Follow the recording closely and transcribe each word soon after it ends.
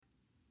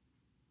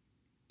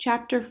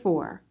Chapter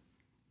 4.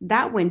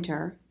 That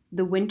winter,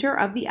 the winter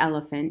of the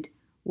elephant,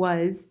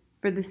 was,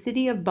 for the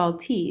city of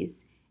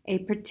Baltis, a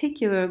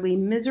particularly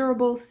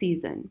miserable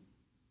season.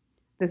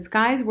 The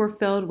skies were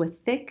filled with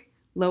thick,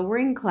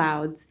 lowering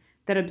clouds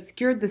that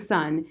obscured the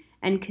sun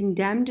and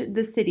condemned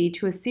the city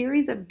to a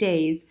series of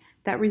days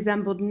that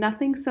resembled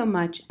nothing so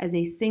much as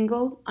a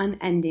single,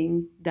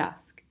 unending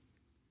dusk.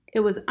 It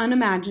was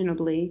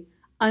unimaginably,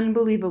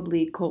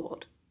 unbelievably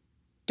cold.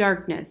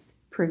 Darkness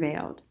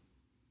prevailed.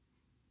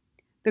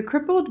 The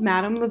crippled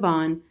Madame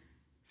LaVaughn,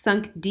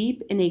 sunk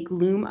deep in a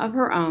gloom of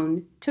her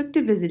own, took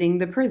to visiting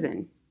the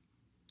prison.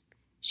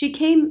 She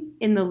came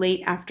in the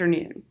late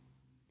afternoon.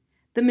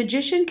 The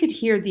magician could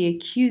hear the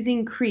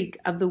accusing creak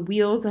of the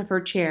wheels of her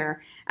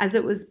chair as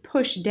it was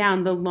pushed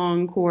down the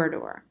long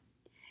corridor.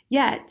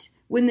 Yet,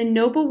 when the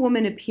noble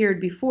woman appeared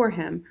before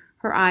him,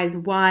 her eyes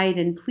wide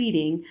and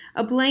pleading,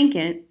 a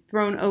blanket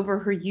thrown over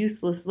her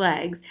useless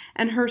legs,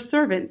 and her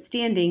servant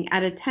standing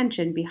at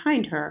attention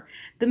behind her,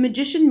 the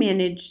magician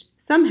managed,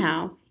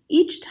 somehow,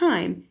 each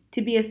time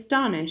to be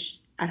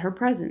astonished at her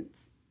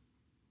presence.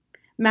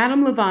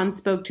 Madame LaVaughn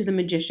spoke to the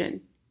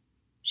magician.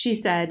 She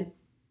said,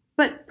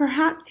 "But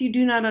perhaps you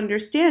do not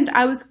understand.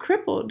 I was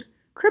crippled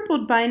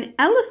by an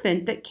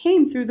elephant that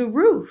came through the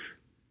roof."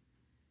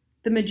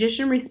 The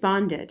magician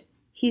responded.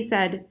 He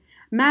said,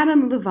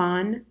 "Madame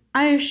LaVaughn,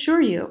 I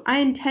assure you, I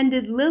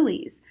intended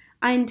lilies.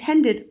 I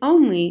intended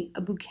only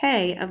a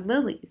bouquet of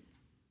lilies."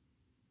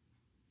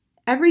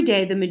 Every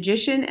day the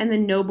magician and the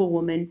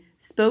noblewoman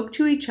spoke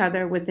to each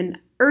other with an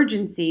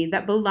urgency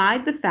that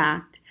belied the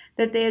fact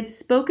that they had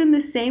spoken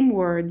the same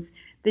words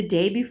the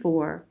day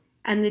before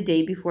and the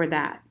day before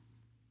that.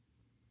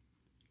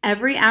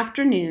 Every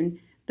afternoon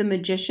the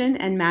magician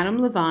and Madame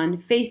LaVaughn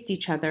faced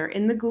each other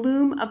in the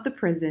gloom of the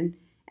prison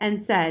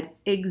and said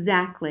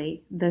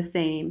exactly the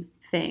same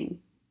thing.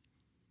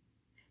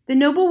 The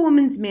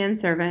noblewoman's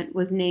manservant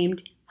was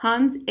named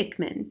Hans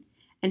Ickman,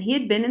 and he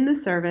had been in the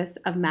service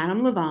of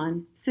Madame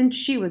LaVaughn since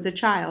she was a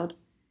child.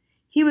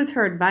 He was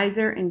her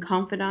advisor and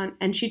confidant,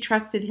 and she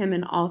trusted him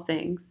in all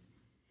things.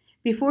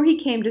 Before he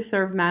came to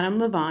serve Madame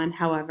LaVaughn,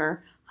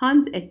 however,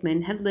 Hans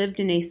Ickman had lived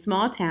in a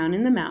small town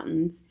in the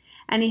mountains,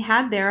 and he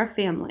had there a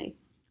family,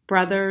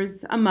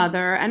 brothers, a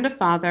mother, and a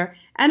father,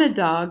 and a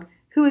dog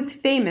who was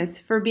famous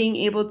for being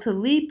able to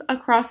leap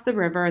across the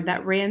river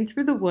that ran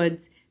through the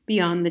woods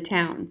beyond the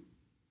town.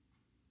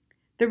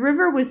 The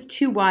river was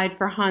too wide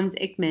for Hans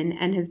Ickman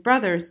and his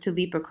brothers to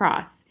leap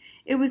across.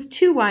 It was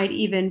too wide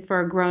even for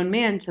a grown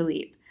man to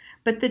leap,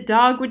 but the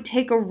dog would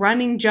take a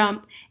running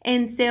jump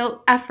and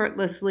sail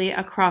effortlessly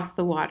across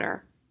the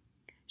water.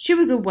 She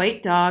was a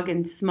white dog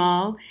and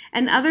small,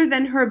 and other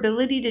than her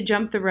ability to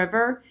jump the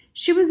river,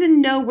 she was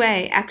in no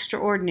way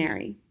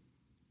extraordinary.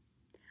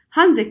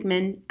 Hans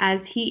Ickman,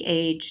 as he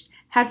aged,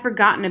 had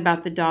forgotten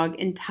about the dog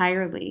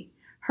entirely.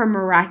 Her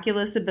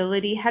miraculous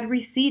ability had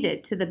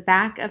receded to the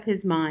back of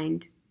his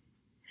mind.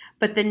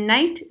 But the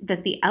night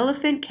that the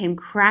elephant came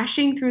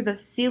crashing through the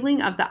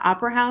ceiling of the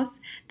opera house,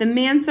 the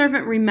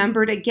manservant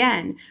remembered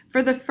again,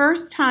 for the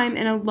first time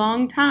in a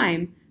long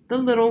time, the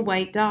little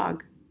white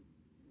dog.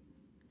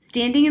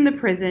 Standing in the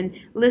prison,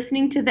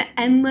 listening to the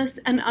endless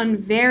and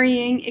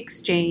unvarying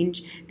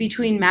exchange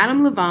between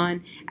Madame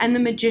LaVaughn and the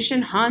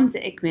magician Hans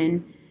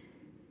Ickman,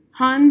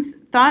 Hans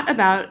thought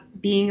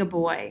about being a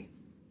boy,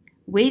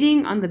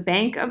 waiting on the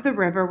bank of the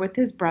river with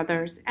his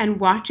brothers and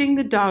watching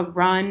the dog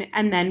run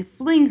and then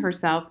fling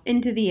herself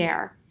into the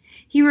air.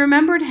 He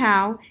remembered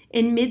how,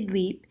 in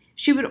mid-leap,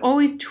 she would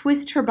always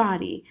twist her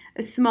body,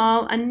 a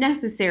small,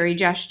 unnecessary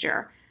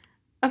gesture,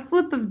 a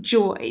flip of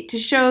joy to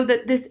show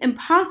that this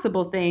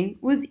impossible thing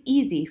was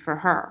easy for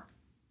her.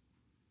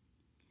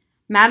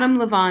 Madame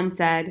LaVaughn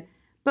said,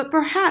 "But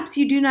perhaps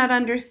you do not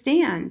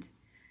understand."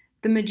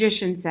 The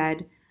magician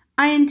said,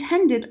 "I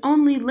intended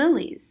only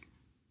lilies."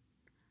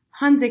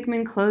 Hans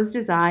Ickman closed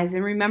his eyes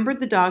and remembered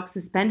the dog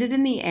suspended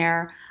in the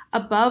air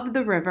above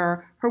the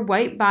river, her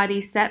white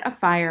body set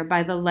afire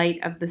by the light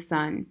of the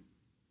sun.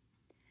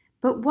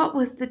 But what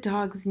was the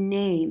dog's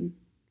name?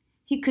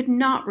 He could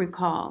not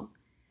recall.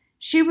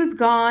 She was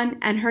gone,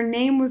 and her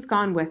name was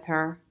gone with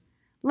her.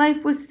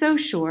 Life was so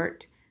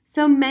short,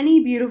 so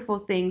many beautiful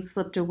things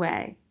slipped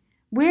away.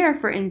 Where,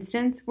 for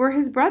instance, were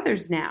his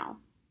brothers now?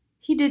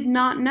 He did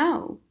not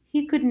know.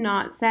 He could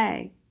not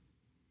say.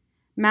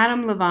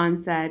 Madame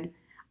LaVaughn said,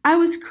 "I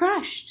was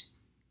crushed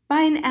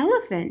by an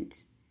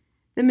elephant."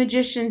 The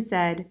magician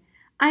said,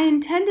 "I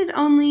intended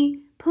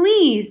only—"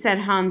 "Please," said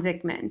Hans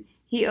Ickman.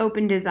 He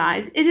opened his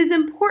eyes. "It is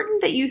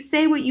important that you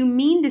say what you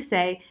mean to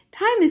say.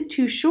 Time is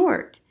too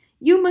short.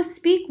 You must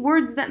speak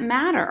words that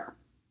matter."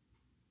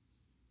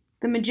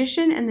 The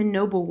magician and the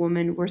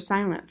noblewoman were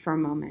silent for a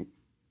moment.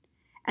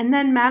 And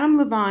then Madame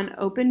LaVaughn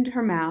opened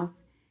her mouth.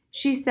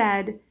 She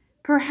said,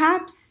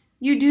 "Perhaps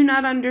you do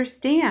not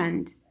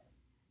understand."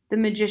 The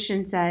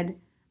magician said,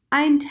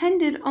 "I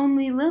intended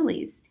only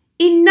lilies."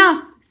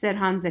 "Enough," said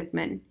Hans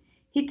Ickman.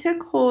 He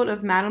took hold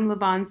of Madame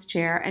LaVaughn's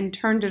chair and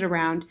turned it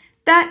around.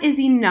 "That is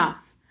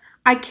enough.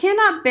 I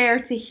cannot bear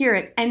to hear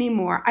it any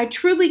more. I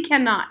truly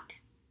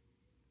cannot."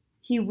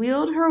 He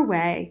wheeled her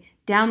away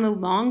down the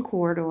long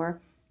corridor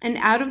and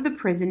out of the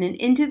prison and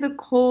into the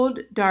cold,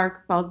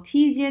 dark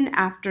Baltesian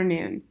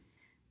afternoon.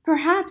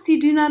 Perhaps you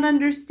do not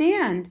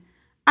understand.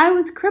 I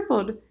was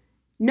crippled.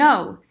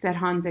 No, said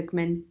Hans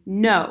Ickman.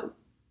 No.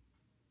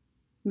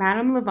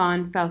 Madame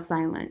LaVaughn fell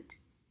silent,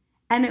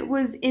 and it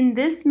was in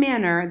this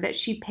manner that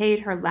she paid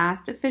her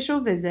last official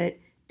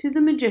visit to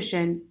the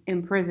magician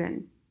in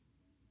prison.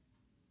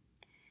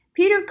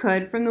 Peter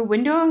could, from the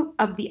window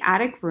of the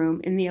attic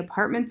room in the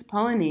apartments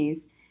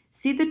Polonaise,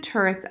 see the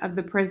turrets of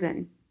the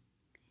prison.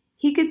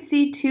 He could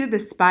see, too, the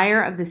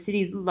spire of the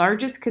city's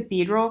largest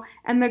cathedral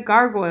and the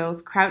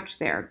gargoyles crouched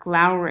there,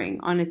 glowering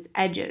on its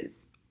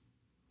edges.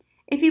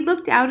 If he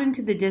looked out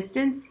into the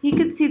distance, he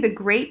could see the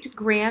great,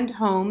 grand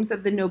homes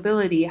of the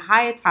nobility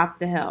high atop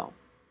the hill.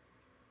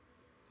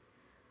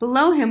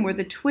 Below him were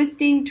the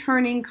twisting,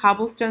 turning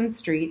cobblestone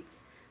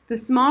streets, the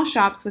small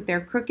shops with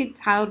their crooked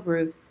tiled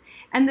roofs,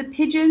 and the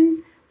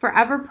pigeons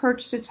forever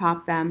perched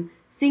atop them,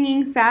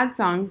 singing sad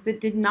songs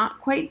that did not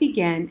quite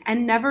begin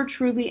and never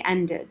truly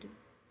ended.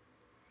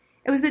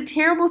 It was a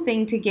terrible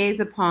thing to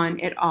gaze upon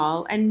it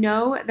all and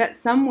know that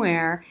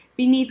somewhere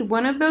beneath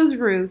one of those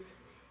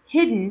roofs,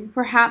 hidden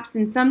perhaps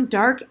in some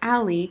dark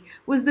alley,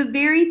 was the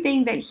very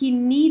thing that he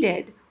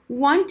needed,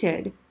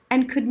 wanted,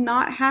 and could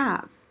not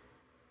have.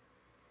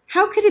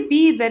 How could it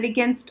be that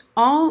against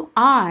all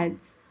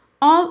odds,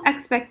 all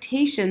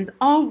expectations,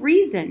 all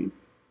reason,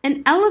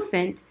 an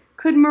elephant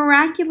could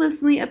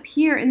miraculously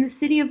appear in the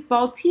city of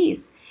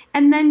Baltise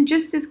and then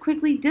just as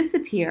quickly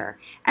disappear,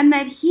 and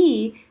that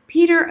he,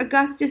 Peter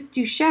Augustus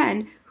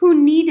Duchesne, who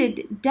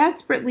needed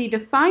desperately to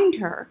find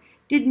her,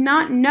 did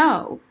not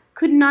know,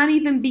 could not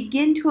even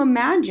begin to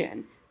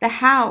imagine the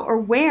how or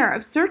where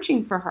of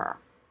searching for her?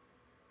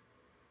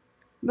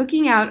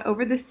 Looking out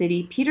over the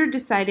city, Peter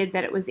decided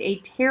that it was a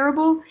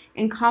terrible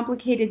and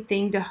complicated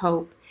thing to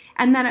hope,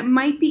 and that it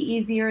might be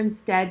easier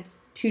instead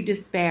to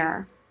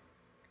despair.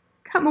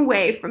 "Come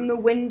away from the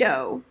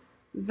window,"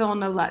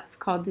 Vilna Lutz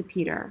called to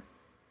Peter.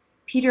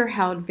 Peter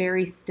held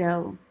very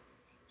still.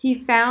 He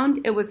found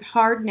it was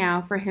hard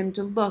now for him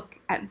to look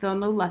at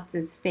Vilna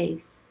Lutz's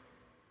face.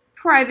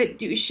 "Private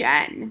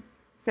Duchesne,"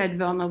 said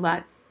Vilna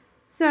Lutz.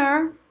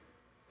 "Sir,"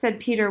 said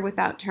Peter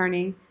without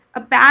turning.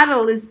 "A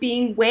battle is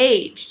being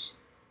waged,"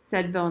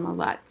 said Vilna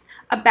Lutz.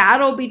 "A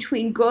battle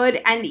between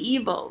good and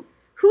evil.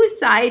 Whose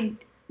side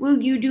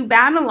will you do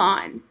battle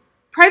on?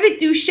 Private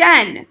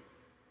Duchesne!"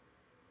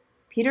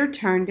 Peter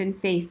turned and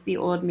faced the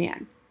old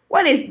man.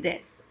 "What is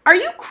this? Are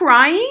you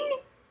crying?"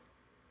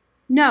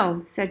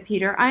 "No," said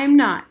Peter, "I am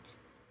not."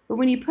 But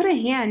when he put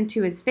a hand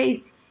to his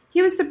face,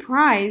 he was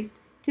surprised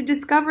to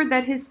discover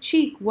that his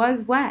cheek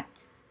was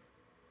wet.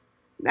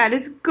 "That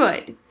is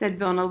good," said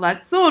Vilna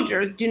Lutz.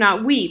 "Soldiers do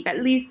not weep.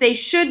 At least they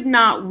should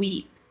not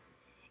weep.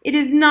 It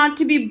is not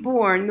to be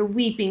borne, the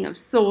weeping of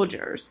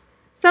soldiers.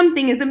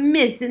 Something is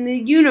amiss in the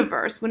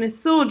universe when a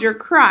soldier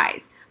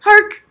cries.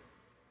 Hark!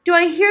 Do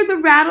I hear the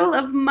rattle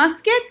of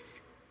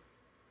muskets?"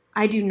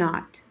 "I do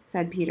not,"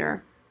 said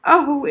Peter.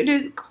 "Oh, it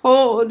is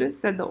cold,"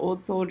 said the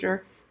old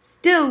soldier.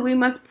 "Still, we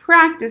must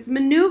practice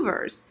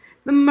maneuvers.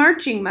 The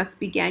marching must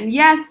begin.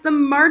 Yes, the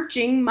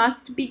marching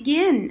must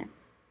begin."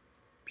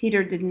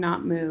 Peter did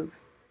not move.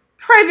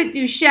 "Private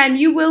Duchesne,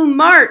 you will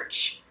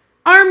march.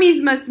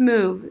 Armies must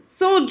move.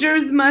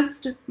 Soldiers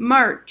must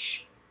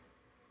march."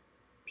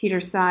 Peter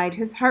sighed.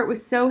 His heart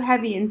was so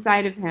heavy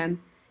inside of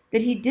him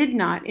that he did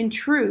not, in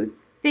truth,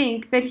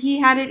 think that he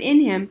had it in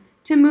him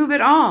to move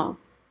at all.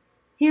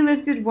 He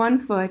lifted one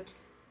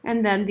foot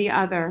and then the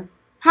other.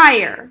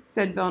 "Higher,"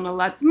 said Vilna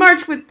Lutz.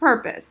 "March with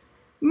purpose.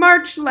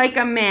 March like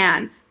a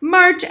man.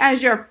 March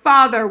as your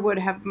father would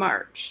have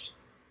marched."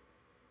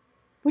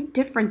 "What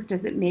difference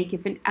does it make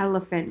if an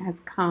elephant has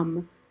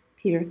come?"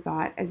 Peter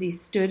thought as he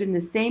stood in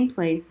the same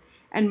place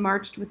and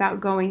marched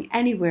without going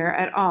anywhere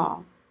at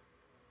all.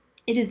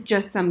 "It is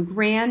just some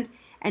grand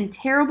and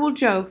terrible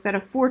joke that a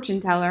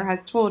fortune-teller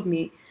has told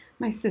me.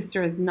 My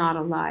sister is not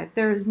alive.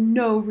 There is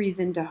no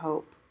reason to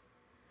hope."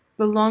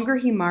 The longer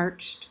he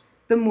marched,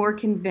 the more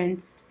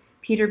convinced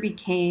Peter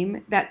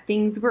became that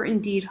things were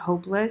indeed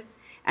hopeless,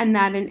 and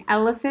that an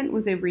elephant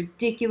was a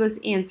ridiculous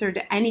answer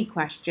to any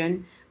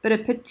question, but a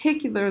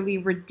particularly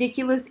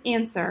ridiculous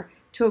answer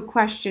to a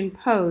question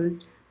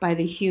posed by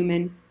the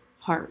human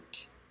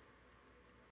heart.